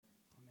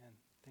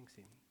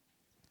Thanks,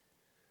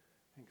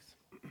 Amy.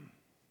 Thanks.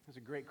 That's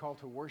a great call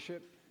to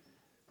worship.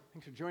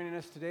 Thanks for joining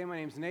us today. My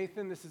name's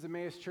Nathan. This is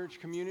Emmaus Church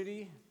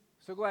Community.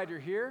 So glad you're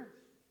here.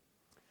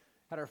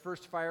 Had our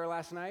first fire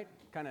last night.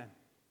 Kind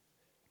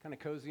of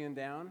cozying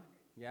down.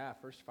 Yeah,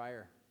 first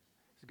fire.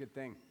 It's a good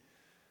thing.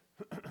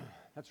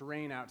 That's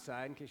rain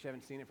outside, in case you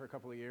haven't seen it for a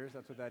couple of years.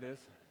 That's what that is.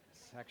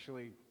 It's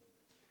actually,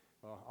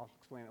 well, I'll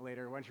explain it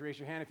later. Why don't you raise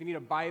your hand if you need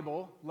a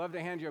Bible? Love to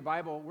hand you a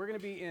Bible. We're going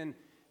to be in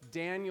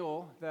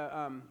Daniel,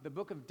 the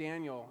book of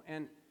Daniel.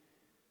 And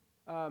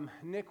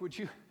Nick, would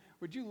you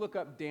look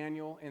up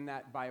Daniel in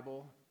that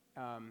Bible?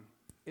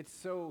 It's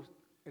so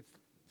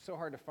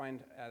hard to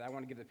find. I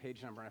want to give the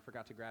page number, and I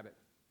forgot to grab it.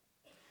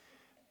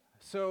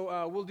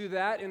 So we'll do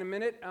that in a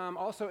minute.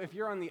 Also, if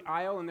you're on the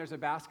aisle and there's a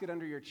basket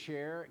under your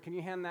chair, can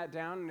you hand that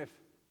down? And if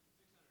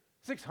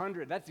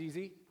 600, that's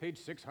easy. Page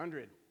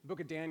 600, Book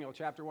of Daniel,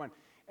 chapter 1.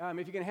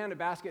 If you can hand a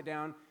basket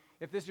down.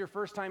 If this is your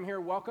first time here,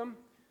 welcome.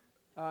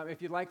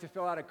 If you'd like to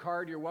fill out a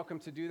card, you're welcome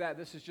to do that.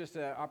 This is just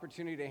an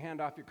opportunity to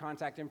hand off your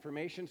contact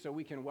information so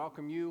we can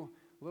welcome you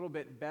a little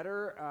bit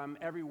better.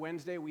 Every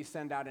Wednesday, we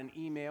send out an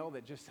email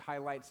that just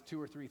highlights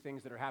 2 or 3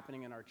 things that are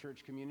happening in our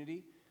church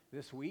community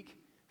this week.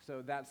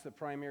 So that's the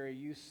primary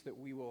use that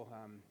we'll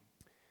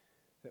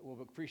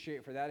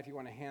appreciate for that if you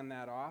want to hand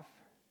that off.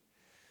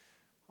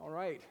 All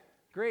right,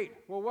 great.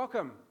 Well,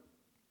 welcome.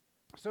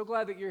 So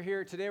glad that you're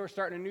here today. We're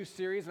starting a new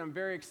series, and I'm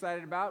very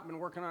excited about. I've been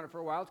working on it for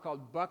a while. It's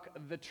called Buck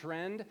the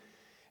Trend.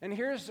 And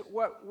here's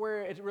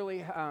where it's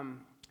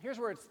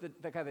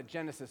the kind of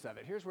genesis of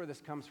it. Here's where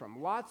this comes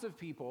from. Lots of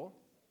people,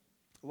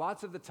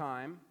 lots of the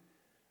time,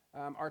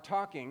 are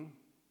talking,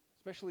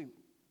 especially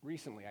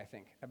recently, I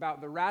think,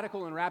 about the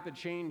radical and rapid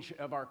change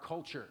of our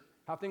culture,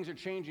 how things are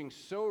changing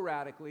so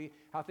radically,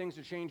 how things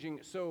are changing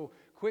so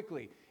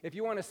quickly. If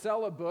you want to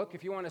sell a book,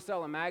 if you want to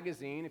sell a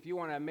magazine, if you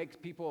want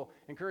to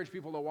encourage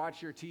people to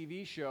watch your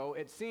TV show,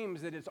 it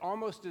seems that it's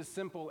almost as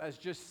simple as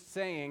just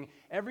saying,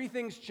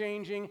 everything's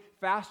changing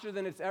faster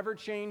than it's ever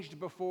changed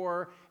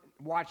before.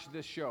 Watch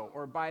this show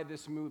or buy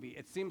this movie.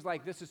 It seems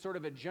like this is sort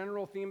of a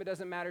general theme. It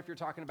doesn't matter if you're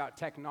talking about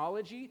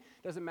technology.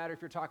 It doesn't matter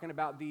if you're talking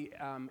about the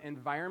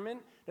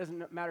environment. It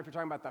doesn't matter if you're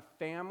talking about the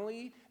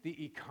family,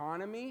 the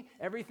economy.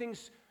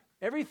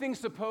 Everything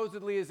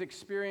supposedly is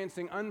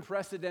experiencing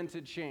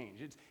unprecedented change.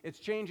 It's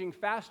changing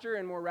faster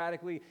and more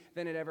radically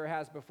than it ever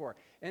has before.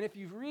 And if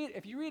you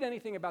read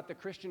anything about the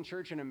Christian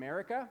church in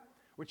America,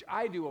 which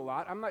I do a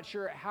lot, I'm not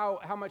sure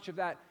how much of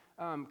that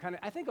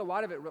I think a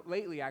lot of it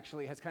lately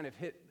actually has kind of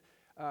hit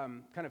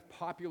kind of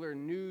popular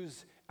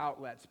news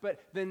outlets. But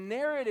the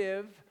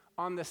narrative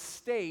on the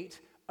state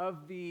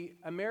of the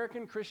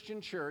American Christian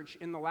church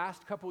in the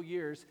last couple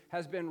years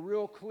has been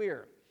real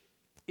clear.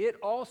 It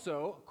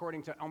also,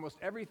 according to almost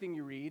everything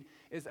you read,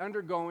 is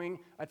undergoing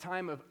a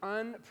time of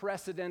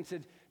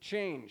unprecedented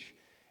change.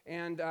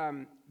 And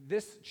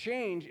this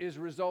change is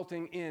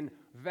resulting in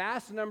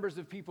vast numbers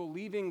of people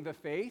leaving the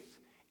faith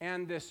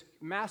and this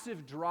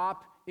massive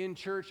drop in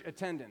church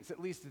attendance. At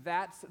least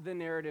that's the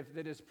narrative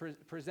that is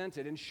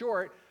presented. In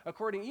short,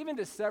 according even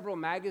to several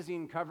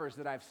magazine covers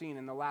that I've seen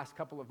in the last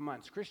couple of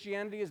months,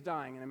 Christianity is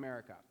dying in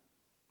America.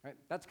 Right?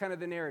 That's kind of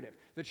the narrative.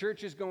 The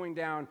church is going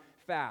down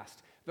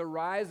fast. The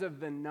rise of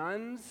the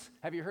nones,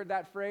 have you heard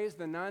that phrase?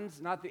 The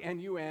nones, not the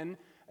N-U-N,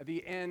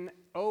 the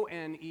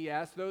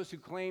N-O-N-E-S, those who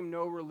claim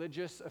no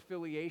religious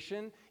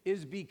affiliation,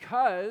 is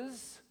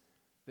because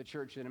the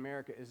church in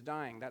America is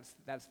dying.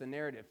 That's the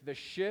narrative. The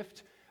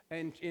shift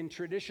in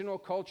traditional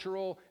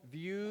cultural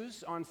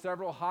views on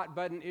several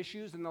hot-button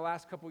issues in the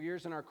last couple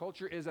years in our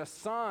culture is a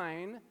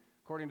sign,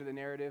 according to the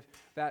narrative,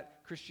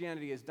 that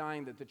Christianity is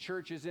dying, that the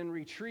church is in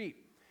retreat.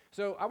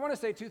 So I want to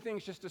say 2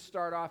 things just to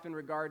start off in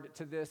regard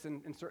to this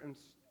in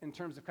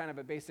terms of kind of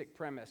a basic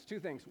premise. 2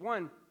 things.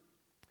 1,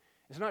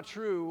 it's not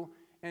true,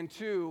 and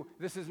 2,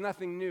 this is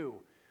nothing new.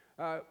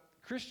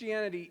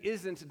 Christianity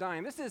isn't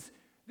dying. This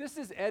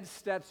is Ed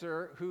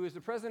Stetzer, who is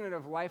the president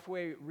of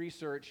Lifeway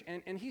Research,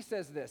 and he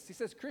says this. He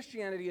says,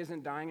 Christianity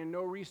isn't dying, and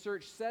no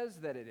research says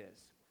that it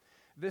is.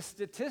 The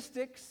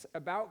statistics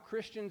about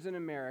Christians in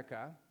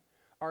America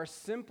are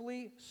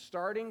simply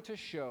starting to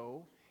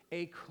show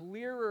a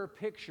clearer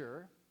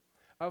picture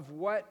of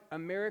what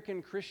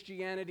American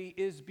Christianity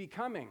is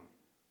becoming.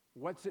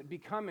 What's it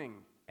becoming,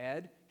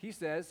 Ed? He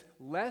says,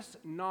 less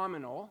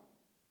nominal.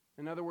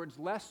 In other words,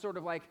 less sort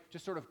of like,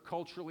 just sort of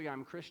culturally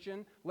I'm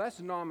Christian. Less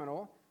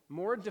nominal,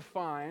 more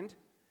defined,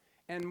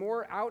 and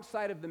more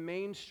outside of the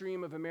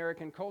mainstream of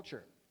American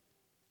culture.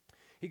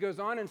 He goes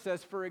on and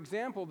says, for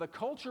example, the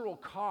cultural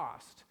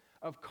cost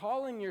of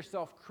calling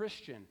yourself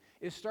Christian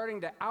is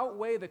starting to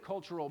outweigh the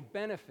cultural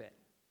benefit.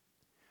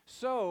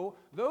 So,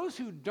 those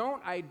who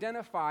don't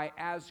identify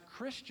as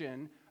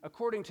Christian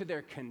according to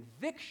their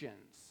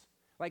convictions,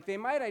 like they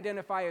might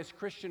identify as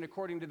Christian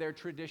according to their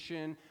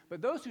tradition,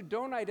 but those who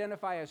don't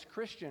identify as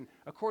Christian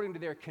according to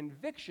their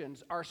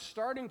convictions are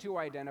starting to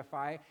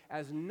identify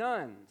as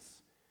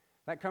nones.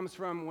 That comes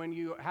from when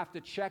you have to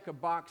check a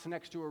box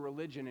next to a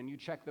religion and you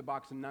check the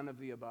box none of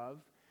the above.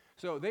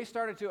 So they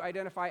started to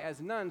identify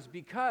as nones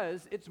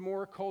because it's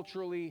more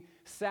culturally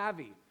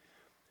savvy.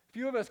 A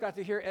few of us got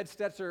to hear Ed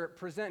Stetzer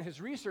present his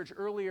research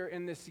earlier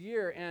in this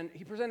year, and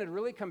he presented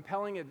really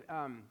compelling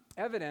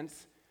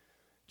evidence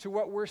to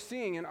what we're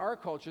seeing in our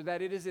culture,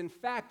 that it is in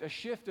fact a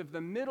shift of the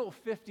middle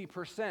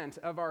 50%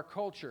 of our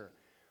culture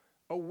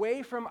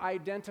away from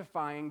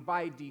identifying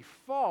by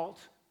default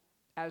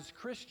as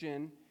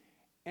Christian,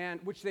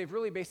 and which they've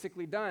really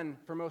basically done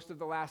for most of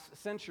the last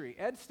century.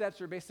 Ed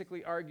Stetzer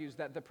basically argues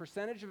that the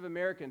percentage of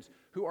Americans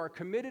who are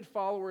committed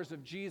followers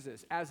of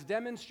Jesus, as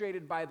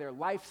demonstrated by their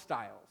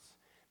lifestyles,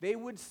 they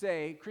would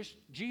say,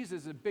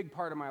 Jesus is a big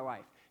part of my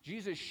life.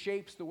 Jesus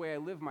shapes the way I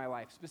live my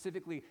life,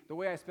 specifically the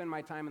way I spend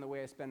my time and the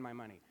way I spend my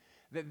money.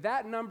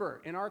 That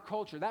number in our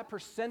culture, that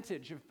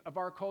percentage of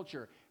our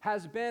culture,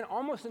 has been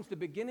almost since the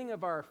beginning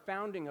of our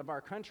founding of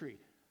our country,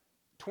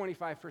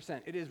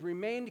 25%. It has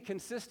remained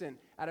consistent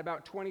at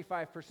about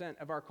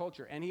 25% of our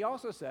culture. And he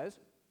also says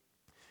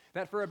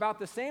that for about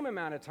the same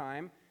amount of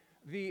time,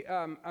 the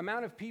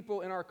amount of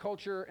people in our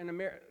culture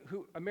and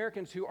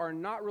Americans who are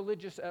not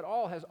religious at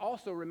all has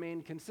also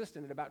remained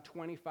consistent at about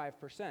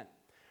 25%.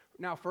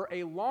 Now, for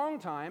a long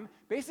time,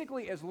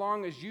 basically as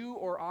long as you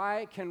or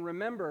I can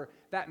remember,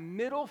 that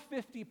middle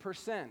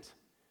 50%,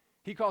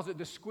 he calls it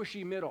the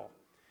squishy middle,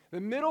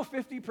 the middle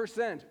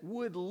 50%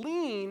 would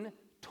lean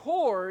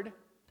toward,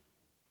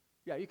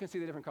 yeah, you can see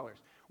the different colors,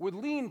 would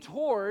lean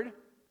toward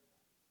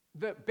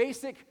the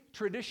basic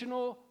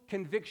traditional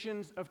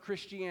convictions of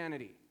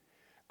Christianity.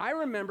 I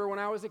remember when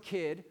I was a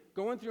kid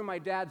going through my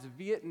dad's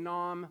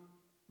Vietnam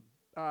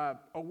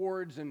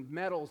awards and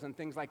medals and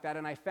things like that,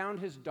 and I found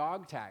his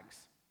dog tags.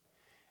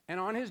 And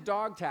on his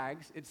dog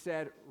tags, it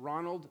said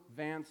Ronald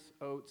Vance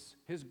Oates,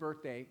 his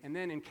birthday, and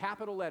then in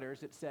capital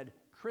letters, it said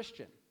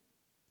Christian.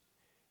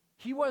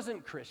 He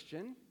wasn't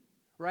Christian,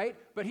 right?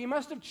 But he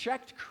must have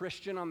checked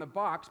Christian on the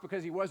box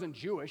because he wasn't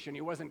Jewish and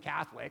he wasn't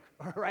Catholic,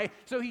 right?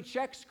 So he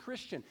checks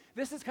Christian.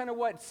 This is kind of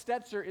what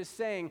Stetzer is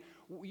saying.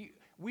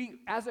 We,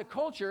 as a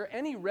culture,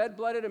 any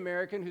red-blooded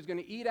American who's going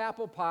to eat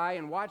apple pie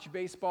and watch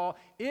baseball,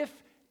 if,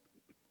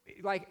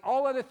 like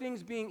all other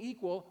things being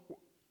equal,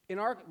 in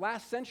our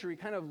last century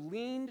kind of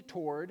leaned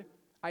toward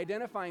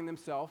identifying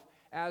themselves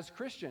as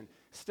Christian.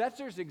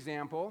 Stetzer's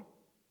example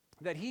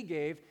that he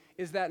gave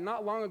is that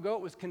not long ago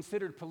it was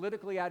considered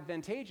politically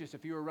advantageous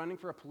if you were running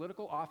for a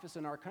political office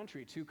in our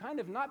country to kind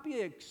of not be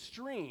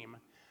extreme,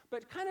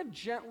 but kind of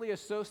gently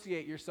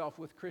associate yourself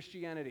with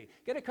Christianity.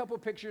 Get a couple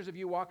pictures of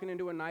you walking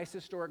into a nice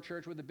historic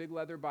church with a big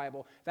leather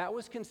Bible. That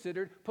was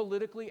considered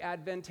politically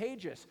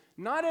advantageous.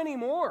 Not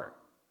anymore.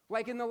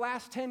 Like in the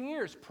last 10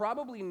 years,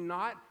 probably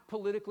not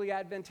politically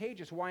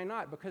advantageous. Why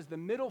not? Because the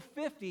middle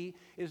 50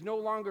 is no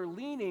longer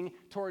leaning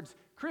towards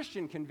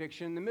Christian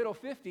conviction. The middle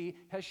 50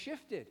 has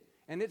shifted,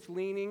 and it's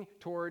leaning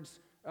towards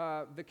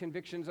the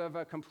convictions of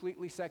a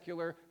completely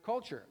secular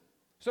culture.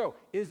 So,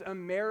 is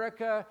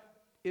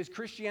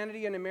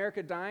Christianity in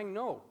America dying?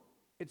 No.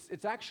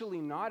 It's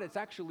actually not. It's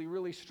actually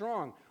really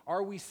strong.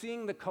 Are we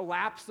seeing the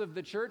collapse of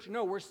the church?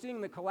 No, we're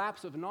seeing the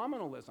collapse of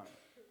nominalism.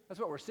 That's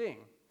what we're seeing.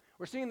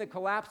 We're seeing the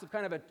collapse of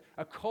kind of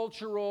a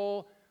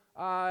cultural,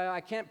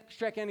 I can't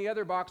check any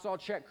other box, I'll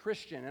check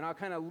Christian. And I'll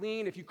kind of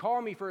lean, if you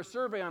call me for a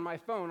survey on my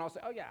phone, I'll say,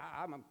 oh yeah,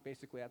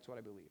 basically that's what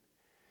I believe.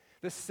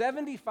 The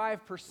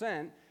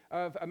 75%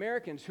 of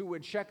Americans who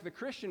would check the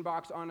Christian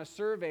box on a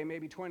survey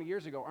maybe 20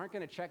 years ago aren't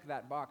going to check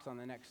that box on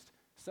the next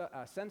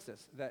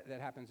census that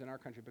happens in our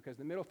country, because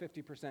the middle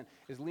 50%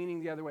 is leaning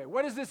the other way.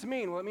 What does this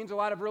mean? Well, it means a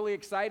lot of really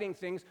exciting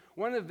things.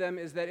 One of them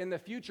is that in the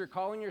future,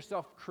 calling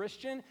yourself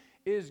Christian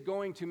is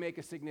going to make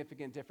a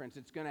significant difference.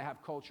 It's going to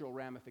have cultural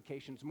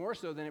ramifications, more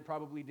so than it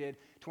probably did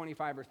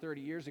 25 or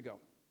 30 years ago.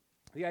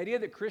 The idea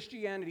that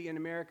Christianity in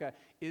America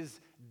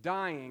is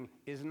dying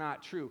is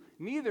not true.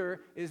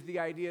 Neither is the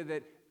idea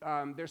that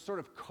there's sort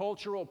of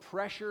cultural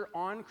pressure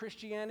on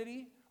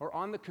Christianity or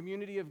on the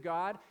community of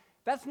God.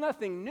 That's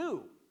nothing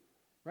new,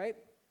 right?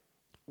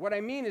 What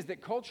I mean is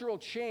that cultural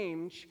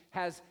change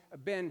has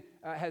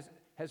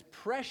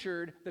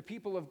pressured the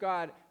people of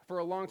God for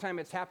a long time.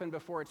 It's happened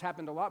before. It's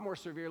happened a lot more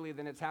severely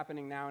than it's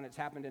happening now, and it's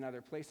happened in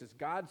other places.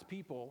 God's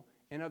people,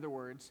 in other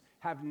words,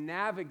 have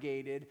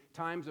navigated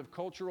times of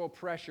cultural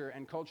pressure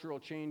and cultural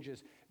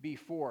changes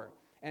before.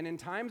 And in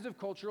times of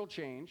cultural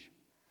change,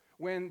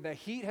 when the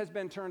heat has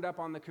been turned up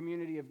on the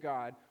community of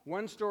God,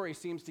 one story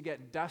seems to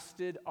get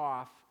dusted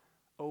off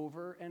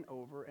over and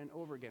over and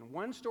over again.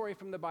 One story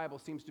from the Bible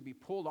seems to be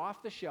pulled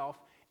off the shelf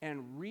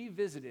and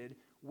revisited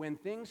when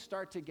things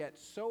start to get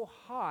so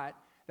hot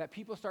that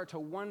people start to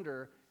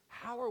wonder,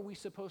 how are we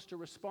supposed to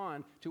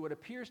respond to what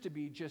appears to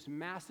be just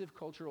massive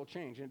cultural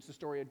change? And it's the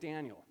story of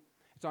Daniel.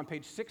 It's on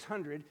page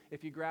 600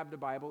 if you grab the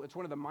Bible. It's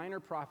one of the minor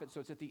prophets,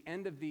 so it's at the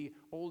end of the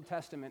Old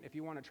Testament if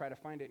you want to try to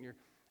find it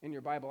in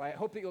your Bible. I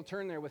hope that you'll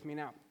turn there with me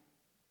now.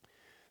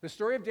 The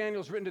story of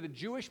Daniel is written to the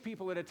Jewish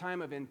people at a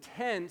time of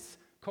intense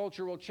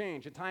cultural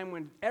change, a time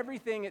when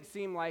everything, it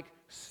seemed like,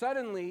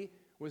 suddenly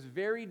was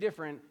very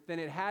different than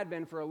it had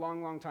been for a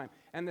long, long time.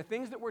 And the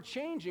things that were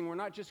changing were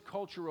not just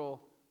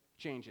cultural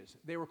changes.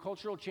 They were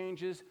cultural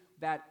changes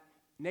that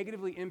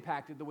negatively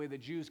impacted the way the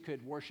Jews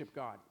could worship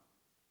God.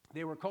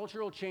 They were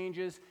cultural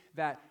changes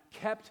that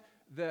kept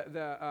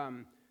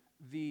the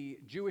the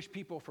Jewish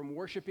people from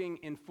worshiping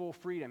in full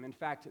freedom. In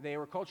fact, they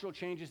were cultural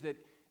changes that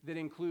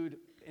include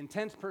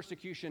intense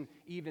persecution,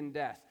 even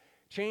death.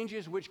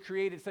 Changes which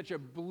created such a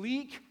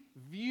bleak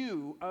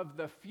view of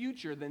the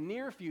future, the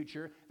near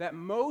future, that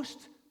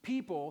most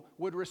people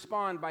would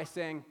respond by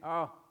saying,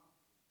 oh,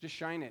 just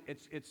shine it.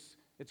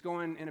 It's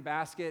going in a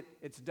basket,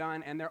 it's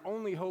done, and their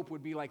only hope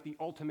would be like the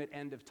ultimate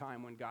end of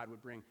time when God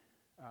would bring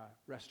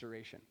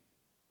restoration.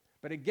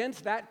 But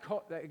against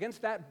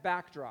that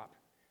backdrop,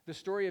 the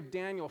story of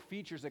Daniel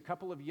features a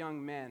couple of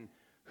young men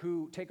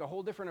who take a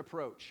whole different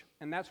approach,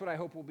 and that's what I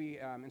hope will be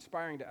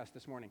inspiring to us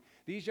this morning.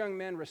 These young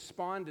men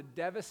respond to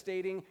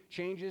devastating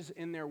changes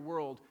in their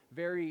world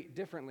very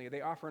differently.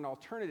 They offer an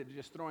alternative to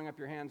just throwing up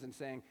your hands and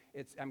saying,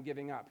 I'm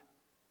giving up.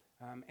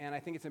 And I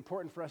think it's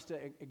important for us to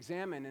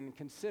examine and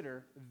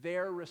consider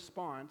their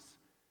response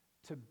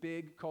to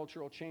big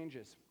cultural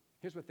changes.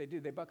 Here's what they do.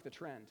 They buck the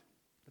trend.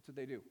 That's what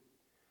they do.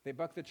 They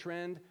buck the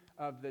trend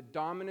of the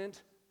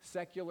dominant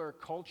secular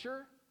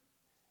culture.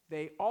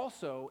 They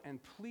also, and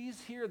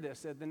please hear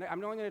this, I'm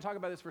only going to talk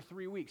about this for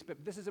 3 weeks,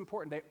 but this is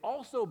important. They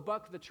also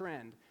buck the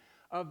trend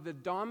of the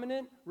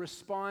dominant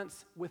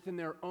response within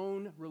their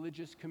own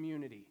religious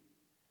community.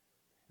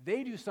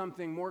 They do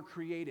something more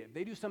creative.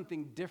 They do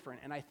something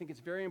different, and I think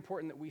it's very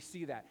important that we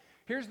see that.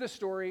 Here's the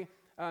story.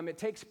 It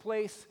takes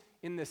place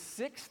in the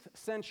 6th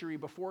century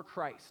before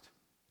Christ.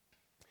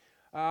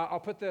 I'll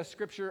put the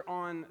scripture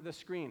on the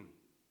screen.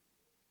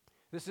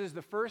 This is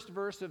the first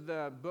verse of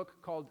the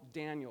book called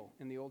Daniel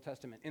in the Old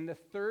Testament. In the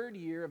 3rd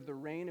year of the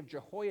reign of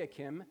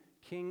Jehoiakim,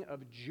 king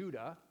of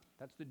Judah,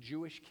 that's the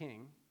Jewish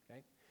king,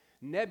 okay?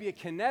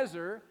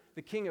 Nebuchadnezzar,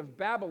 the king of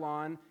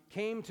Babylon,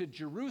 came to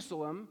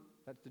Jerusalem,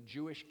 that's the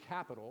Jewish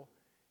capital,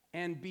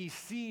 and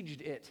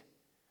besieged it.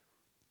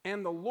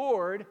 And the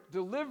Lord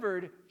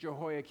delivered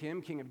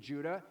Jehoiakim, king of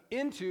Judah,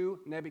 into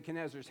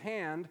Nebuchadnezzar's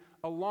hand,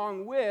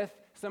 along with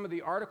some of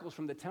the articles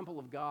from the temple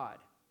of God.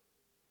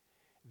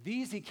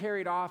 These he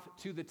carried off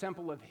to the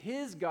temple of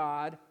his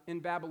God in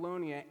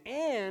Babylonia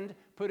and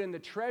put in the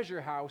treasure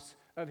house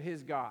of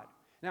his God.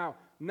 Now,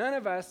 none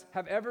of us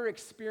have ever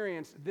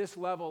experienced this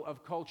level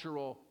of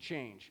cultural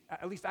change.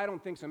 At least I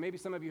don't think so. Maybe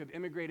some of you have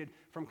immigrated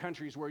from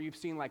countries where you've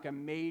seen like a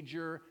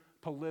major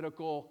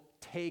political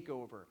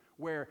takeover,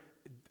 where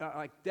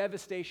like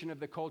devastation of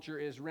the culture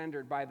is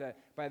rendered by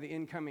the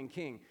incoming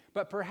king.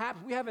 But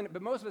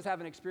most of us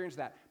haven't experienced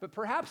that. But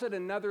perhaps at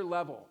another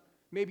level,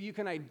 maybe you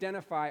can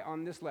identify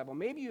on this level.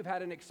 Maybe you've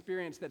had an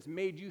experience that's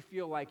made you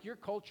feel like your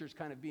culture's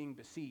kind of being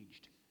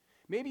besieged.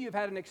 Maybe you've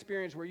had an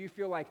experience where you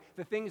feel like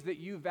the things that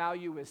you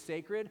value as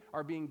sacred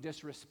are being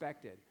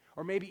disrespected,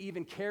 or maybe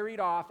even carried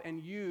off and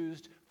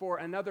used for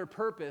another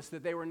purpose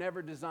that they were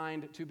never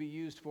designed to be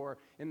used for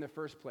in the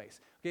first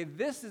place. Okay,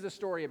 this is a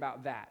story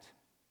about that.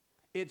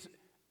 It's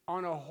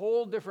on a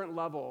whole different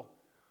level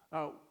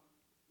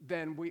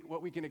than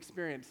what we can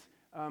experience.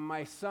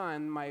 My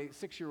son, my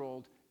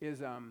 6-year-old,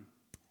 is...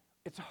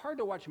 It's hard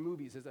to watch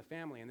movies as a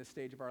family in this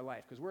stage of our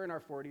life because we're in our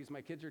 40s,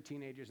 my kids are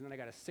teenagers, and then I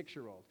got a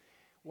 6-year-old.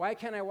 Why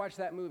can't I watch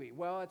that movie?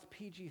 Well, it's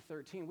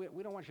PG-13.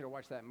 We don't want you to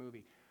watch that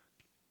movie.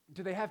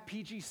 Do they have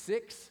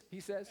PG-6, he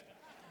says?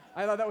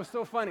 I thought that was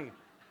so funny.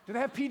 Do they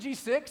have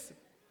PG-6?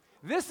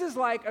 This is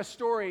like a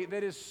story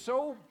that is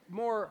so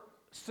more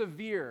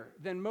severe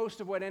than most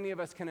of what any of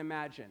us can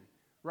imagine,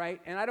 right?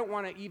 And I don't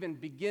want to even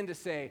begin to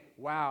say,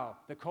 wow,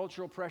 the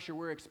cultural pressure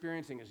we're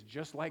experiencing is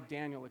just like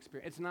Daniel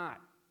experienced. It's not.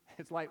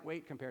 It's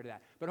lightweight compared to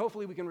that. But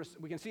hopefully we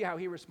can see how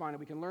he responded.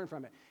 We can learn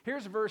from it.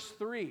 Here's verse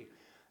 3.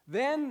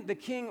 Then the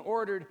king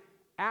ordered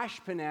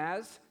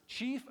Ashpenaz,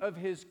 chief of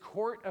his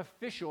court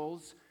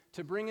officials,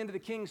 to bring into the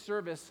king's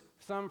service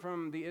some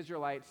from the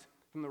Israelites,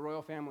 from the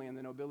royal family and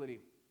the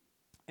nobility.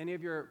 Any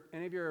of your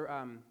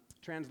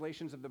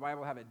translations of the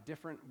Bible have a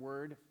different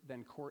word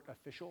than court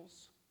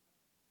officials?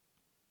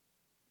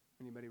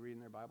 Anybody reading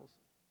their Bibles?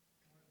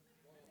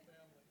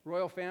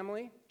 Royal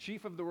family.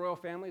 Chief of the royal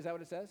family, is that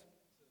what it says?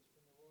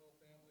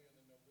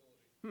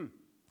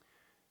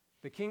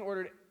 The king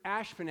ordered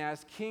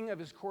Ashpenaz, chief of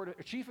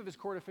his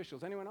court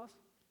officials. Anyone else?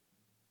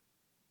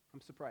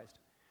 I'm surprised.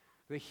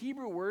 The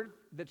Hebrew word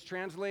that's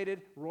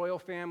translated royal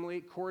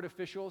family, court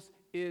officials,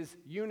 is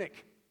eunuch.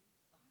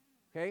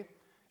 Okay?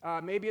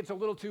 Maybe it's a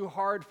little too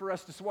hard for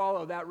us to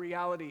swallow that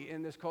reality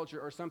in this culture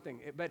or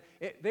something. But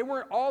they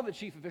weren't, all the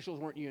chief officials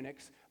weren't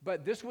eunuchs,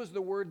 but this was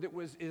the word that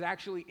is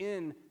actually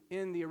in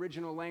the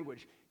original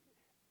language.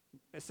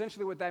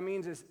 Essentially what that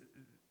means is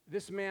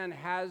this man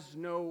has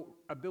no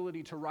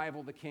ability to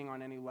rival the king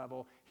on any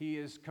level.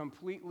 He's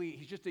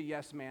just a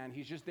yes man.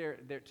 He's just there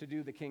to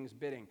do the king's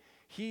bidding.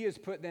 He is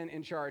put then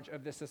in charge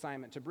of this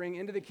assignment, to bring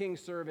into the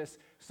king's service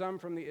some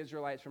from the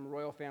Israelites, from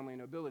royal family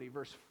and nobility.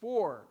 Verse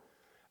 4,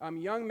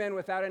 young men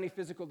without any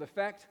physical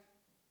defect,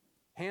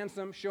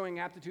 handsome, showing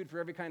aptitude for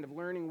every kind of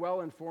learning,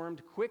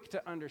 well-informed, quick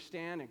to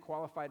understand, and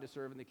qualified to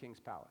serve in the king's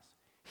palace.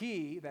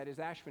 He, that is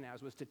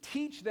Ashpenaz, was to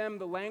teach them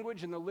the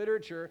language and the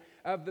literature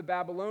of the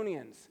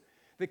Babylonians.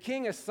 The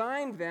king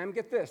assigned them,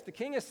 get this, the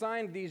king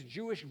assigned these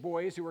Jewish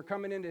boys who were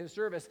coming into his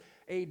service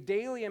a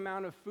daily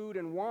amount of food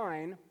and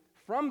wine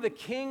from the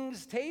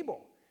king's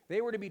table. They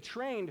were to be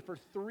trained for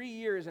 3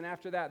 years, and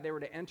after that, they were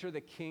to enter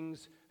the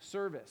king's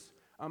service.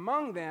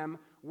 Among them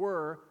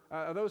were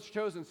those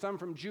chosen, some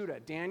from Judah: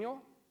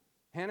 Daniel,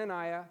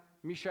 Hananiah,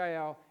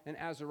 Mishael, and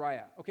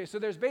Azariah. Okay, so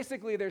there's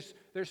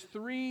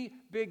 3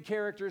 big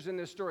characters in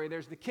this story.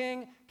 There's the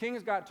king.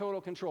 King's got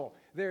total control.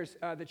 There's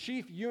the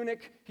chief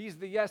eunuch. He's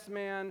the yes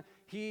man.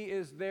 He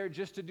is there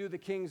just to do the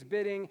king's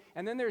bidding.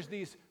 And then there's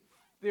these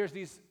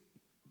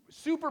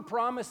super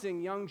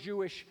promising young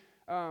Jewish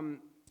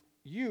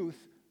youth,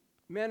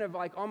 men of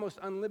like almost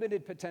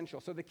unlimited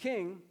potential. So the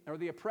king, or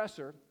the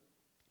oppressor,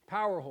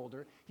 power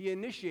holder, he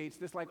initiates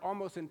this like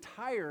almost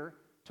entire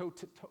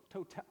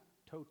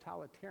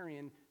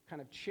totalitarian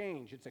kind of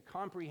change. It's a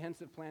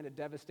comprehensive plan to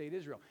devastate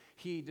Israel.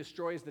 He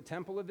destroys the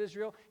temple of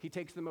Israel. He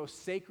takes the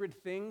most sacred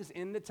things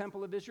in the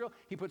temple of Israel.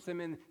 He puts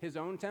them in his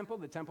own temple,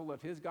 the temple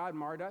of his god,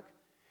 Marduk.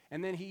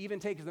 And then he even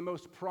takes the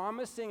most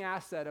promising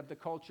asset of the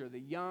culture, the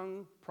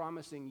young,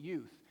 promising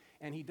youth,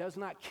 and he does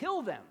not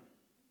kill them.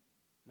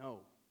 No,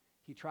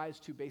 he tries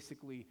to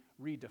basically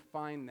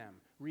redefine them,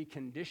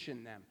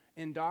 recondition them,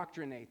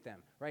 indoctrinate them,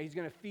 right? He's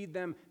going to feed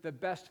them the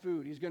best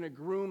food. He's going to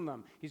groom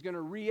them. He's going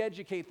to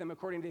re-educate them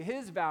according to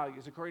his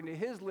values, according to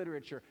his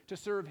literature, to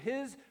serve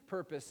his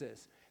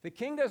purposes. The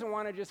king doesn't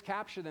want to just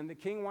capture them. The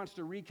king wants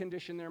to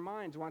recondition their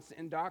minds, wants to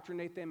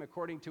indoctrinate them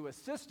according to a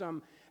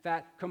system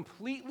that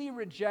completely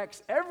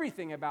rejects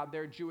everything about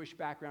their Jewish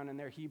background and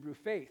their Hebrew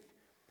faith,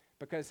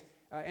 because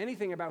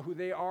anything about who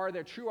they are,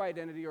 their true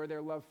identity, or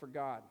their love for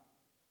God.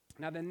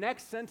 Now, the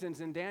next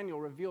sentence in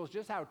Daniel reveals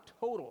just how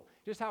total,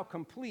 just how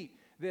complete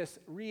this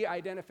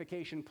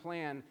re-identification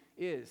plan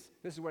is.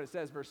 This is what it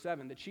says, verse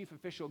 7. The chief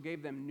official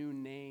gave them new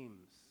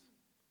names,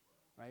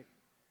 right?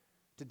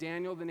 To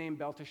Daniel, the name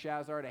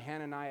Belteshazzar; to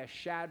Hananiah,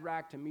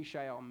 Shadrach; to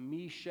Mishael,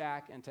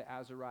 Meshach; and to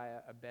Azariah,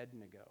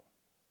 Abednego.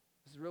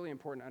 This is really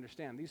important to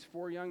understand. These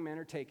 4 young men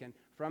are taken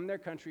from their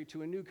country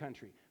to a new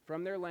country,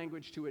 from their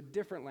language to a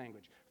different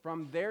language,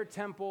 from their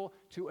temple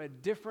to a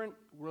different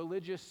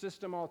religious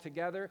system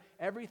altogether.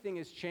 Everything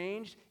is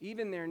changed,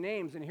 even their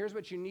names. And here's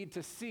what you need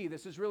to see.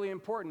 This is really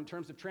important in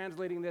terms of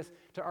translating this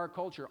to our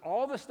culture.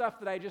 All the stuff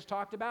that I just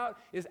talked about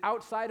is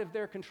outside of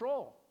their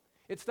control.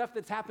 It's stuff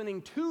that's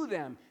happening to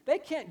them. They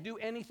can't do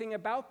anything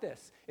about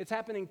this. It's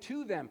happening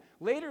to them.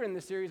 Later in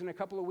the series, in a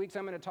couple of weeks,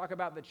 I'm going to talk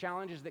about the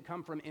challenges that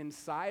come from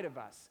inside of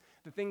us,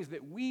 the things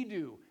that we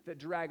do that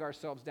drag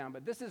ourselves down.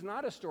 But this is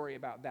not a story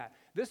about that.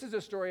 This is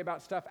a story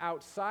about stuff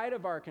outside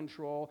of our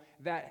control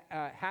that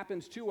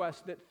happens to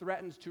us, that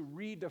threatens to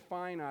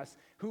redefine us,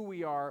 who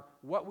we are,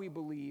 what we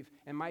believe,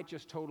 and might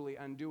just totally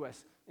undo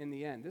us in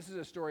the end. This is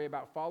a story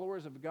about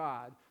followers of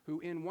God who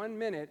in 1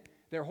 minute,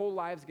 their whole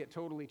lives get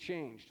totally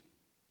changed.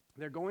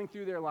 They're going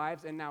through their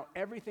lives, and now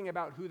everything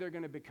about who they're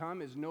going to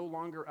become is no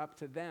longer up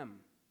to them.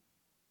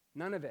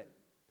 None of it.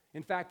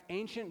 In fact,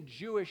 ancient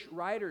Jewish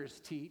writers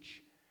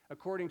teach,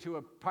 according to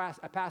a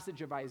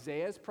passage of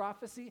Isaiah's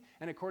prophecy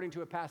and according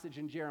to a passage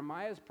in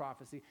Jeremiah's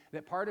prophecy,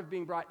 that part of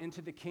being brought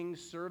into the king's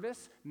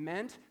service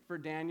meant for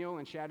Daniel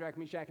and Shadrach,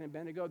 Meshach, and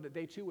Abednego that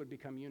they too would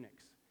become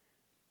eunuchs.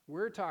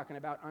 We're talking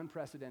about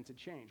unprecedented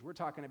change. We're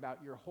talking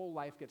about your whole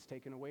life gets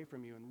taken away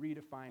from you and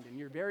redefined, and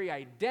your very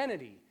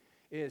identity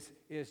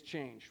is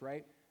changed,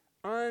 right?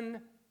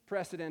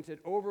 Unprecedented,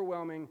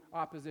 overwhelming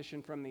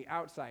opposition from the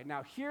outside.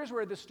 Now, here's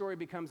where this story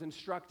becomes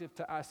instructive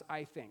to us,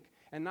 I think.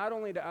 And not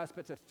only to us,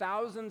 but to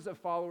thousands of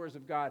followers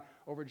of God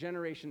over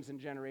generations and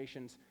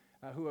generations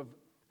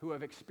who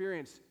have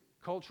experienced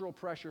cultural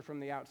pressure from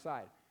the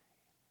outside.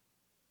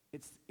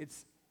 It's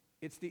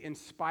the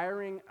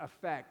inspiring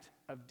effect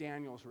of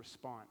Daniel's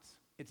response.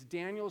 It's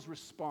Daniel's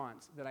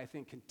response that I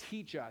think can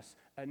teach us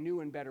a new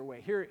and better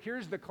way.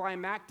 Here's the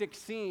climactic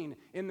scene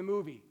in the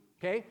movie,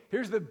 okay?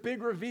 Here's the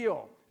big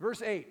reveal.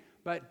 Verse 8,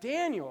 but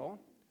Daniel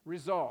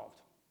resolved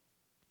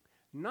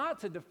not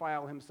to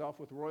defile himself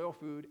with royal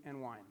food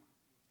and wine.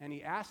 And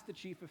he asked the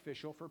chief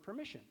official for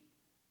permission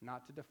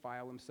not to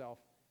defile himself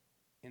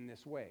in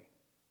this way.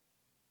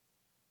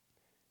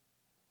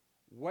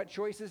 What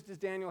choices does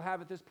Daniel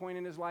have at this point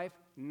in his life?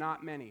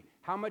 Not many.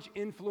 How much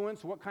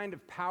influence, what kind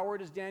of power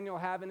does Daniel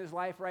have in his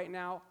life right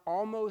now?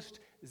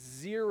 Almost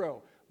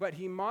zero. But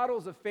he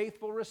models a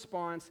faithful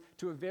response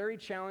to a very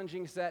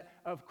challenging set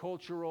of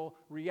cultural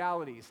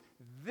realities.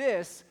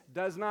 This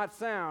does not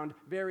sound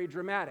very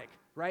dramatic,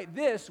 right?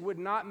 This would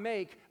not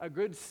make a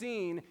good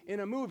scene in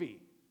a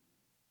movie.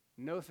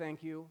 No,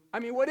 thank you. I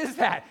mean, what is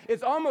that?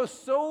 It's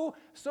almost so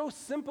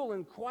simple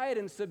and quiet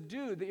and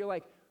subdued that you're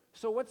like,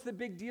 so what's the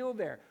big deal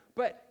there?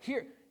 But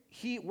here,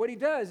 what he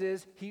does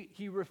is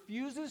he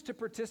refuses to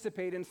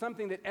participate in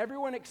something that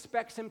everyone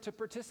expects him to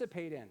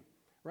participate in,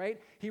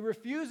 right? He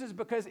refuses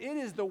because it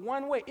is the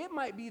one way, it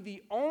might be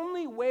the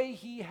only way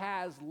he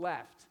has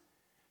left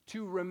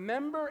to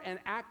remember and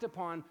act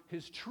upon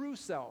his true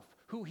self,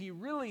 who he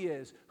really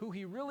is, who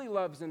he really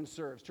loves and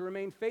serves, to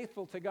remain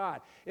faithful to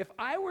God. If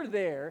I were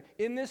there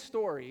in this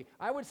story,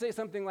 I would say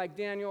something like,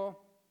 Daniel,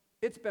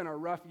 it's been a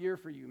rough year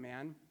for you,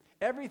 man.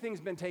 Everything's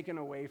been taken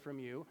away from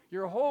you.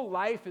 Your whole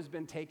life has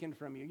been taken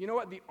from you. You know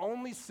what? The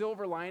only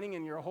silver lining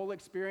in your whole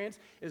experience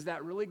is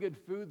that really good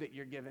food that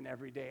you're given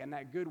every day and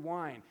that good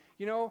wine.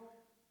 You know,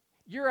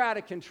 you're out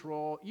of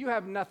control. You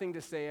have nothing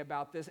to say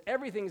about this.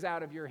 Everything's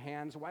out of your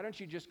hands. Why don't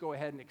you just go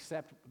ahead and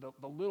accept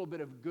the little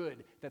bit of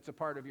good that's a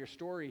part of your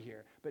story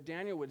here? But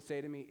Daniel would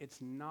say to me, it's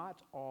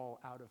not all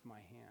out of my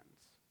hands.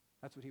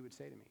 That's what he would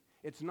say to me.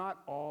 It's not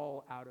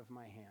all out of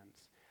my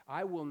hands.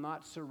 I will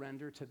not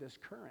surrender to this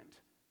current.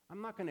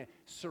 I'm not going to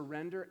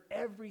surrender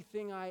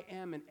everything I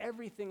am and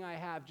everything I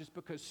have just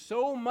because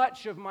so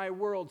much of my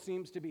world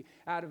seems to be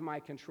out of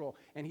my control.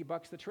 And he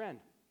bucks the trend.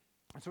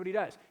 That's what he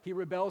does. He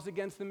rebels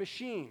against the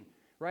machine,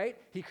 right?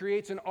 He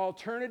creates an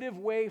alternative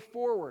way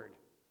forward.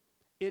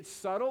 It's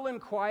subtle and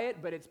quiet,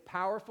 but it's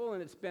powerful,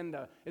 and it's been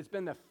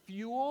the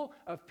fuel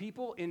of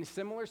people in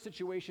similar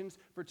situations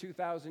for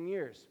 2,000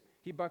 years.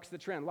 He bucks the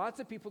trend. Lots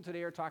of people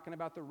today are talking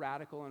about the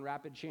radical and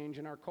rapid change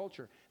in our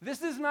culture.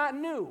 This is not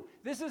new.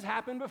 This has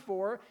happened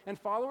before, and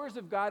followers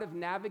of God have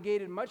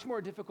navigated much more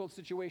difficult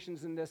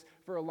situations than this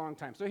for a long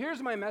time. So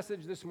here's my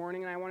message this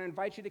morning, and I want to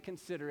invite you to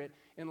consider it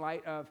in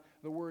light of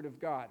the Word of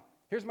God.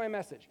 Here's my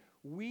message.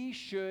 We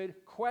should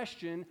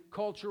question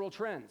cultural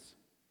trends.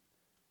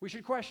 We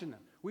should question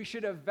them. We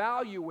should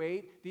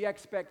evaluate the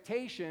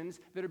expectations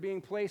that are being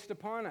placed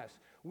upon us.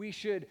 We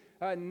should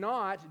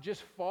not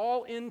just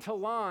fall into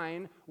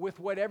line with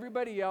what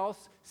everybody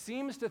else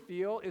seems to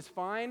feel is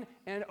fine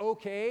and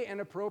okay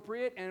and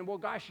appropriate, and well,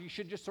 gosh, you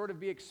should just sort of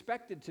be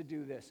expected to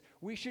do this.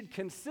 We should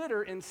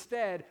consider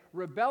instead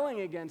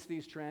rebelling against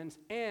these trends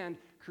and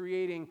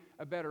creating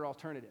a better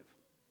alternative.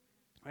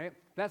 Right?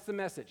 That's the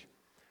message.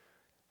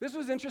 This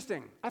was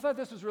interesting. I thought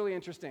this was really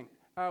interesting.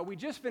 We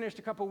just finished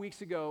a couple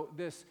weeks ago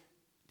this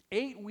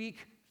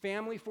 8-week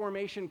family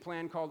formation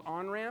plan called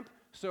On-Ramp.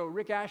 So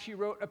Rick Ashey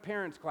wrote a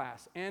parents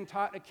class and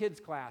taught a kids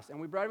class, and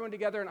we brought everyone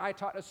together, and I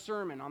taught a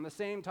sermon on the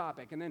same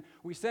topic. And then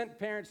we sent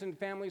parents and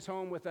families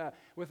home with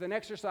an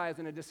exercise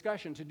and a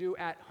discussion to do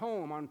at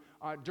home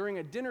during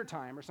a dinner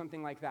time or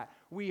something like that.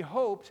 We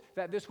hoped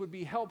that this would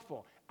be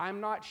helpful. I'm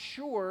not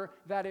sure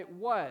that it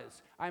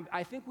was.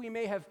 I think we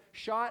may have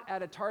shot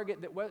at a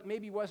target that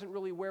maybe wasn't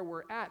really where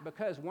we're at,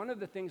 because one of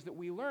the things that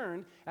we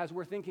learned as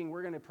we're thinking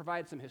we're going to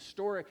provide some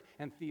historic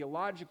and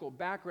theological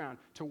background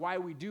to why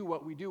we do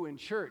what we do in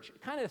church,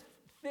 kind of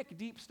thick,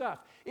 deep stuff,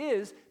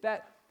 is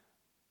that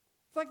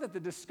it's like that the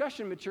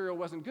discussion material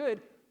wasn't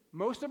good.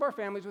 Most of our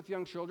families with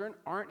young children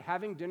aren't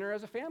having dinner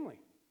as a family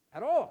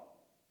at all.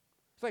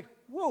 It's like,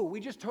 whoa, we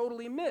just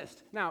totally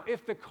missed. Now,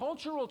 if the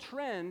cultural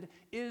trend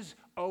is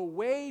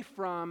away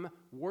from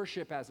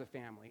worship as a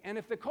family, and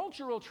if the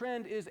cultural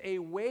trend is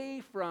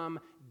away from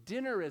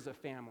dinner as a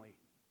family,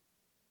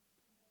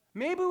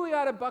 maybe we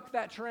ought to buck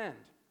that trend,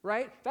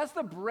 right? That's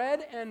the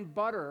bread and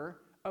butter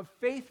of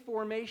faith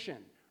formation.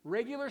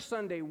 Regular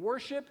Sunday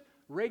worship,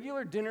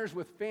 regular dinners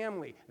with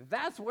family.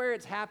 That's where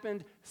it's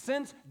happened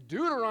since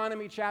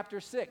Deuteronomy chapter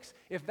 6.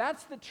 If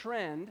that's the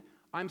trend,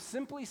 I'm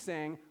simply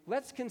saying,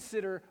 let's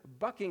consider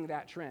bucking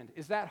that trend.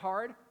 Is that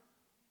hard?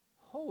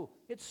 Oh,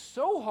 it's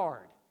so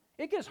hard.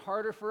 It gets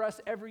harder for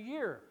us every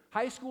year.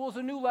 High school is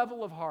a new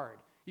level of hard.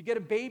 You get a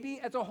baby,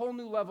 it's a whole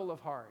new level of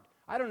hard.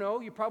 I don't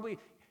know,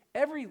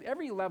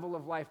 every level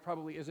of life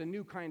probably is a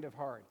new kind of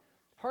hard.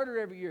 Harder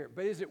every year.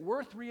 But is it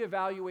worth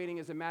reevaluating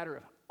as a matter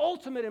of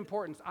ultimate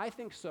importance? I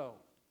think so.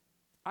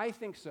 I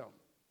think so.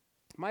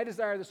 My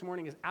desire this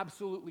morning is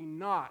absolutely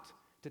not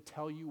to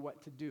tell you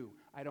what to do.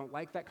 I don't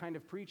like that kind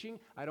of preaching.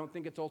 I don't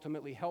think it's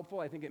ultimately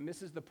helpful. I think it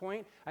misses the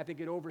point. I think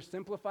it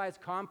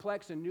oversimplifies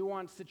complex and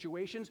nuanced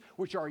situations,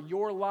 which are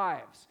your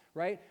lives,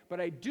 right?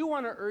 But I do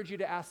want to urge you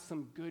to ask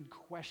some good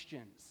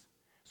questions.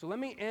 So let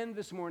me end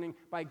this morning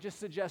by just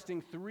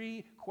suggesting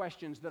 3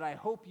 questions that I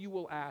hope you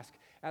will ask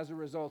as a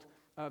result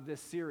of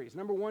this series.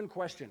 Number 1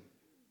 question: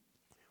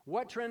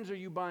 what trends are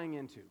you buying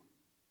into?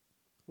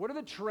 What are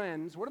the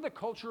trends? What are the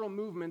cultural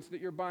movements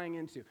that you're buying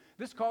into?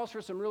 This calls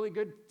for some really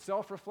good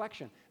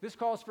self-reflection. This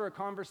calls for a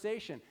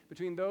conversation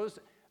between those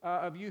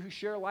of you who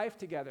share life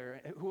together,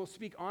 who will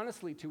speak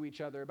honestly to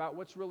each other about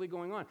what's really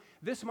going on.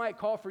 This might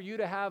call for you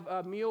to have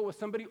a meal with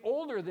somebody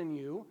older than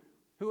you,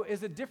 who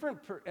is in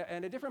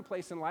a different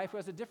place in life, who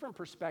has a different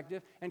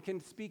perspective, and can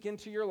speak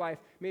into your life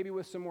maybe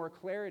with some more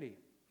clarity.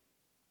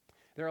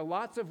 There are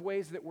lots of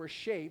ways that we're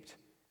shaped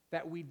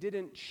that we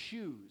didn't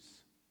choose.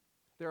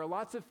 There are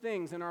lots of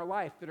things in our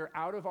life that are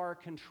out of our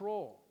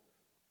control.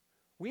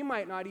 We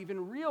might not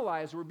even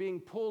realize we're being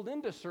pulled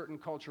into certain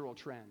cultural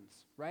trends,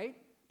 right?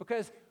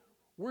 Because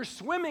we're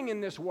swimming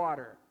in this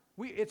water.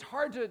 It's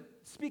hard to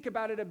speak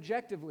about it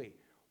objectively.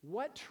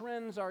 What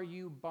trends are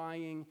you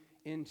buying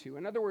into?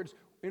 In other words,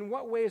 in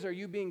what ways are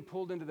you being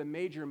pulled into the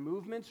major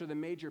movements or the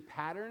major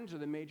patterns or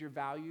the major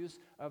values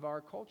of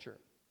our culture?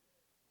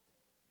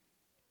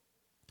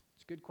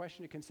 It's a good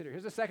question to consider.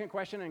 Here's a second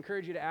question I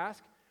encourage you to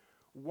ask.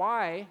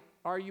 Why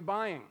are you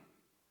buying?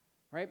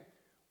 Right?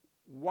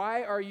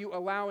 Why are you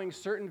allowing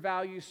certain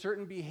values,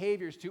 certain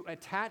behaviors to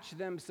attach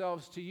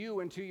themselves to you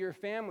and to your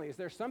family? Is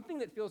there something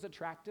that feels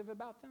attractive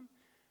about them?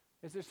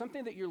 Is there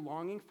something that you're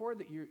longing for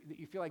that you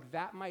feel like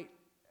that might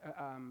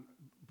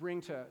bring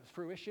to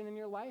fruition in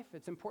your life.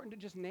 It's important to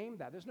just name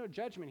that. There's no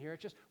judgment here.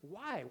 It's just,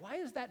 why? Why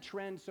is that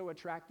trend so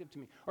attractive to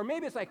me? Or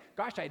maybe it's like,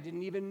 gosh, I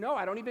don't even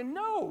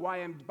know why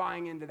I'm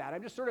buying into that.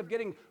 I'm just sort of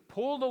getting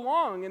pulled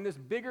along in this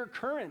bigger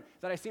current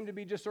that I seem to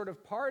be just sort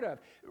of part of.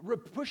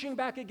 Pushing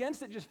back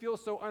against it just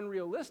feels so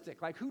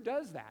unrealistic. Like, who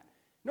does that?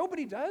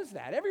 Nobody does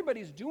that.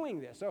 Everybody's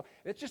doing this. So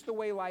it's just the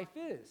way life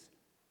is.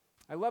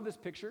 I love this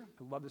picture.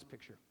 I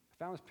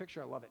found this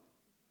picture. I love it.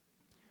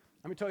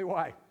 Let me tell you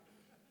why.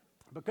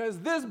 Because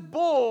this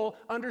bull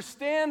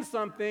understands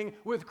something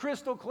with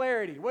crystal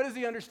clarity. What does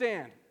he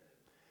understand?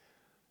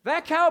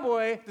 That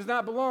cowboy does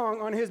not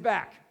belong on his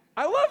back.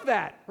 I love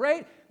that,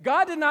 right?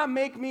 God did not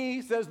make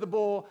me, says the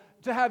bull,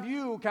 to have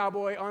you,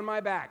 cowboy, on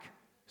my back.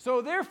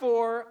 So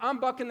therefore, I'm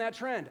bucking that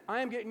trend. I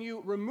am getting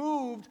you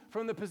removed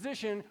from the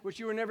position which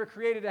you were never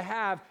created to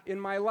have in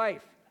my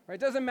life. Right?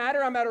 Doesn't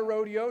matter I'm at a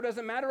rodeo.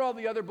 Doesn't matter all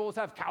the other bulls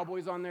have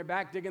cowboys on their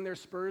back digging their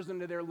spurs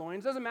into their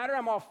loins. Doesn't matter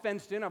I'm all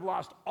fenced in. I've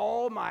lost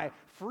all my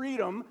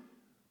freedom.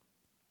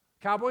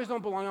 Cowboys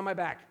don't belong on my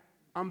back.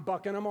 I'm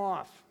bucking them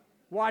off.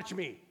 Watch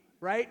me,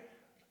 right?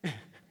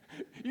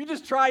 You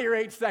just try your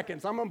 8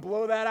 seconds. I'm going to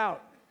blow that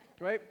out,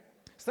 right?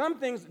 Some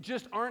things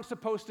just aren't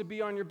supposed to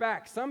be on your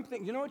back.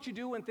 You know what you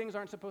do when things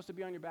aren't supposed to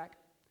be on your back?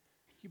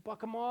 You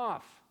buck them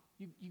off.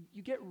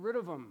 You get rid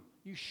of them.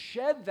 You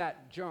shed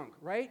that junk,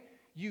 right?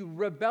 You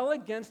rebel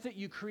against it,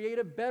 you create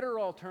a better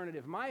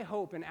alternative. My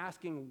hope in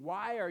asking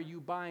why are you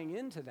buying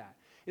into that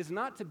is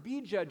not to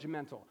be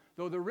judgmental,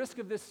 though the risk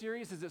of this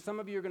series is that some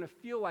of you are going to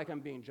feel like I'm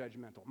being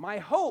judgmental. My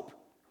hope,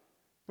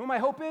 you know what my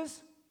hope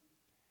is?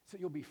 It's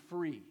that you'll be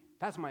free.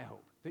 That's my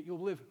hope, that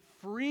you'll live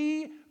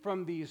free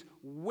from these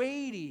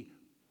weighty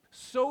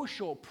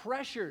social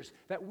pressures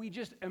that we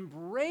just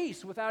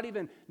embrace without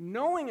even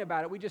knowing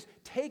about it. We just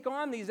take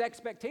on these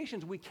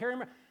expectations. We carry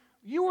them.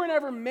 You were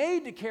never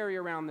made to carry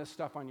around this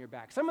stuff on your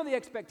back. Some of the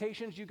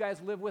expectations you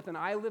guys live with and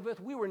I live with,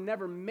 we were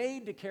never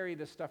made to carry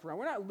this stuff around.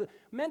 We're not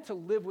meant to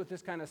live with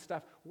this kind of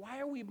stuff.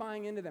 Why are we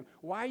buying into them?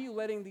 Why are you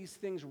letting these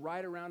things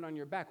ride around on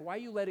your back? Why are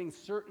you letting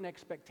certain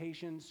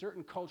expectations,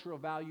 certain cultural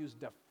values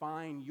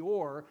define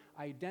your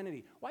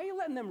identity? Why are you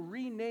letting them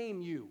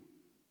rename you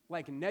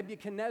like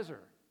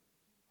Nebuchadnezzar,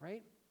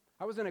 right?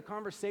 I was in a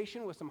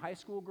conversation with some high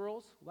school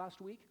girls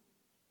last week.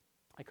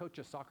 I coach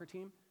a soccer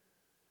team,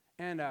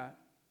 and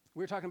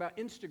we were talking about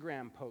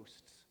Instagram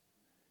posts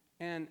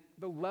and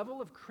the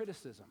level of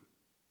criticism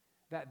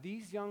that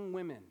these young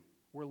women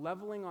were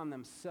leveling on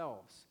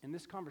themselves in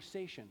this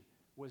conversation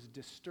was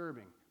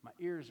disturbing. My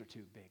ears are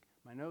too big.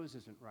 My nose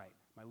isn't right.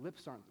 My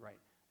lips aren't right.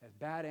 A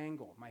bad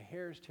angle. My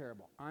hair is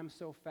terrible. I'm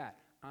so fat.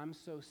 I'm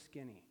so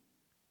skinny.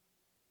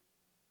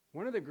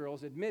 One of the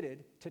girls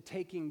admitted to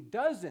taking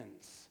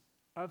dozens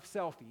of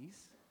selfies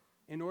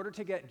in order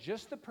to get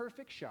just the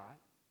perfect shot.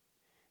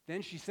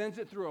 Then she sends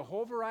it through a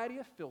whole variety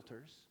of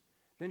filters.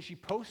 Then she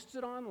posts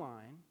it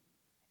online,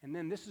 and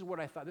then this is what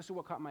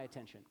caught my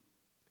attention.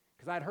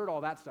 Because I'd heard all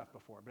that stuff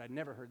before, but I'd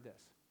never heard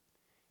this.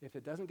 If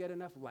it doesn't get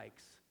enough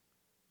likes,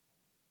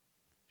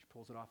 she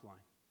pulls it offline.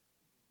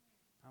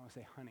 I want to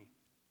say, honey,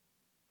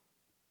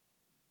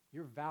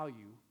 your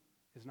value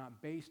is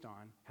not based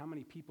on how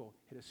many people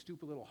hit a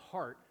stupid little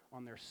heart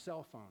on their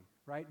cell phone,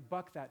 right?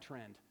 Buck that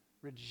trend.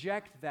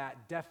 Reject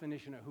that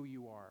definition of who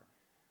you are.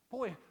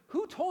 Boy,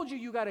 who told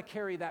you got to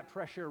carry that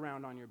pressure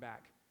around on your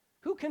back?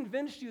 Who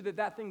convinced you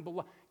that thing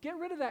belongs? Get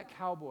rid of that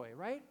cowboy,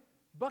 right?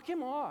 Buck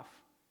him off.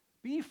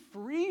 Be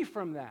free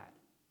from that.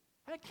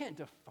 That can't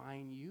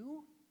define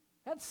you.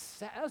 That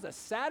was the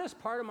saddest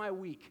part of my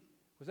week,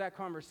 was that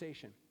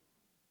conversation.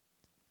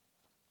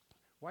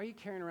 Why are you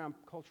carrying around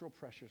cultural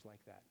pressures like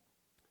that?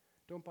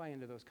 Don't buy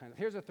into those kinds of.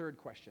 Here's a third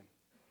question.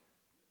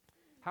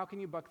 How can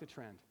you buck the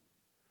trend?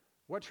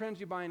 What trends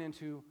are you buying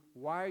into?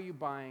 Why are you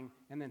buying?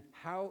 And then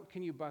how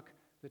can you buck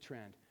the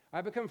trend?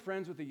 I've become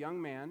friends with a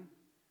young man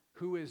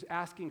who is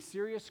asking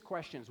serious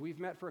questions. We've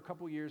met for a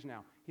couple years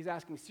now. He's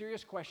asking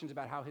serious questions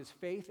about how his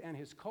faith and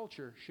his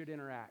culture should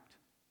interact.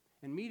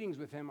 And meetings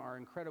with him are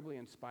incredibly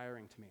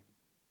inspiring to me.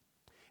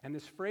 And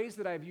this phrase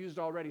that I've used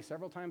already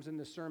several times in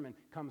this sermon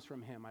comes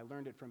from him. I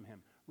learned it from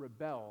him.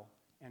 Rebel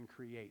and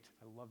create.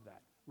 I love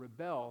that.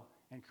 Rebel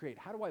and create.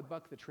 How do I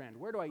buck the trend?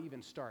 Where do I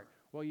even start?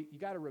 Well, you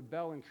got to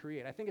rebel and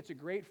create. I think it's a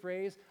great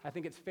phrase. I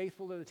think it's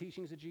faithful to the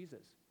teachings of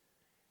Jesus.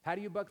 How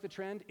do you buck the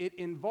trend? It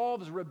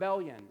involves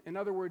rebellion. In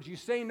other words, you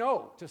say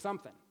no to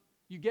something.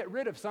 You get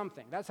rid of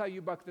something. That's how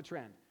you buck the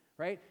trend,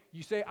 right?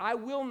 You say, I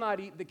will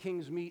not eat the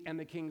king's meat and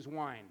the king's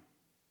wine.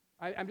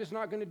 I'm just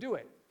not going to do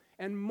it.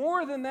 And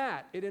more than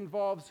that, it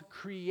involves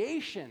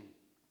creation,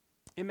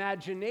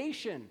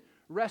 imagination,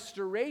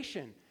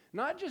 restoration,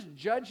 not just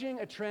judging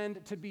a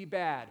trend to be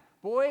bad.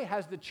 Boy,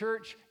 has the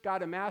church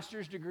got a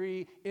master's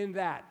degree in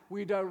that.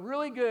 We've done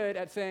really good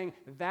at saying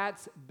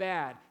that's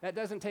bad. That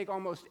doesn't take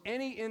almost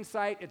any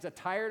insight. It's a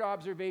tired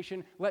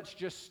observation. Let's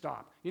just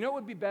stop. You know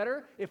what would be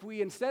better? If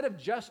we, instead of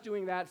just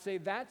doing that, say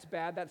that's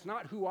bad, that's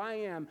not who I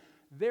am.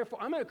 Therefore,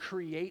 I'm going to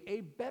create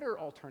a better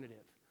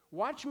alternative.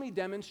 watch me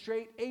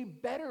demonstrate a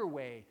better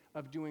way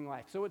of doing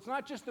life. So it's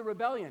not just the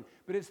rebellion,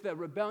 but it's the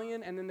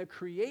rebellion and then the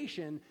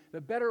creation,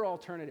 the better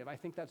alternative. I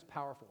think that's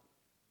powerful.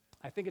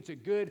 I think it's a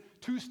good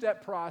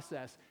two-step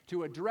process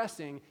to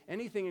addressing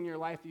anything in your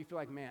life that you feel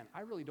like, man,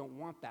 I really don't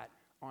want that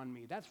on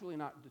me. That's really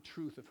not the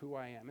truth of who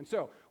I am. And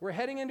so we're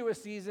heading into a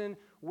season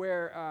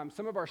where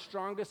some of our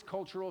strongest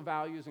cultural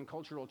values and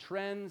cultural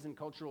trends and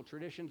cultural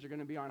traditions are going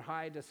to be on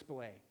high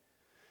display.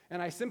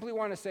 And I simply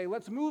want to say,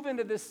 let's move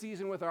into this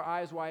season with our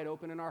eyes wide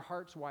open and our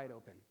hearts wide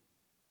open.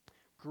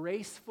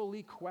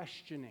 Gracefully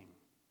questioning,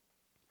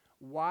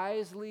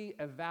 wisely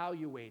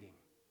evaluating.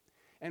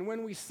 And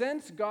when we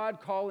sense God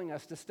calling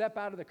us to step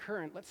out of the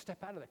current, let's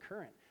step out of the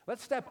current.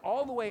 Let's step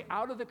all the way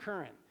out of the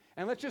current.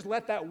 And let's just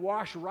let that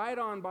wash right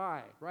on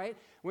by, right?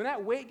 When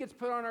that weight gets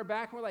put on our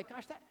back, and we're like,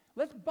 gosh,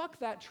 let's buck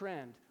that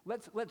trend.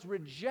 Let's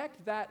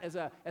reject that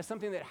as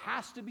something that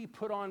has to be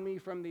put on me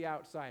from the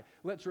outside.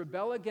 Let's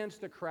rebel against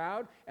the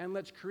crowd, and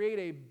let's create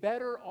a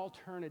better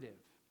alternative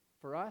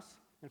for us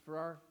and for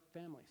our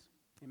families.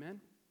 Amen?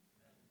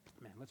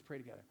 Amen. Let's pray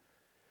together.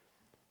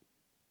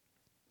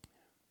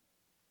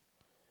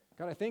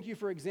 God, I thank you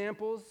for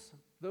examples,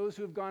 those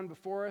who have gone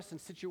before us in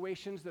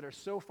situations that are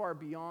so far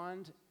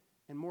beyond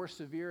and more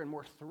severe and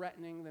more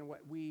threatening than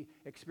what we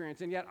experience.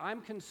 And yet I'm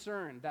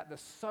concerned that the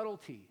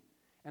subtlety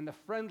and the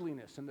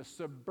friendliness and the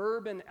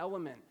suburban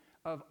element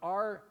of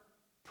our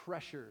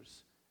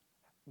pressures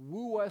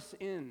woo us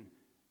in,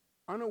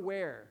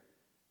 unaware,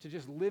 to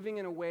just living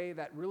in a way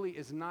that really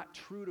is not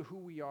true to who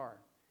we are.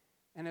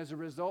 And as a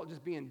result,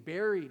 just being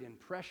buried in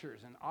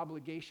pressures and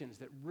obligations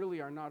that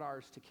really are not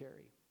ours to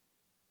carry.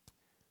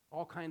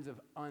 All kinds of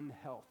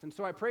unhealth. And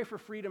so I pray for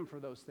freedom for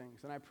those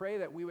things. And I pray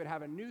that we would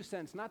have a new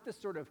sense, not this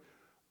sort of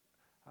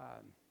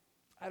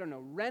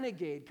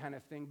renegade kind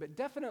of thing, but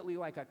definitely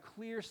like a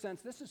clear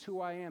sense, this is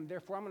who I am,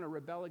 therefore I'm going to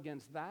rebel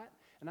against that,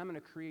 and I'm going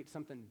to create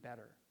something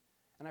better.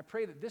 And I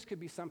pray that this could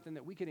be something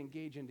that we could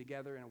engage in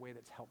together in a way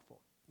that's helpful.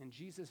 In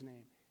Jesus'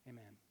 name,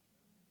 amen.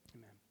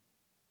 Amen.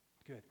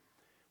 Good.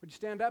 Would you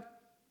stand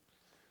up?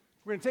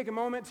 We're going to take a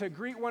moment to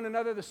greet one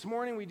another this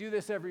morning. We do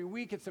this every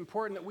week. It's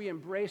important that we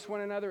embrace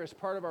one another as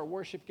part of our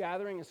worship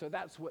gathering, and so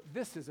that's what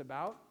this is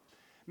about.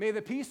 May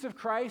the peace of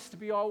Christ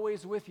be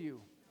always with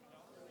you.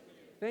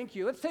 Thank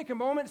you. Let's take a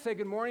moment to say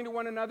good morning to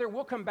one another.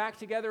 We'll come back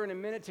together in a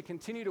minute to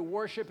continue to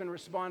worship and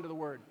respond to the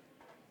word.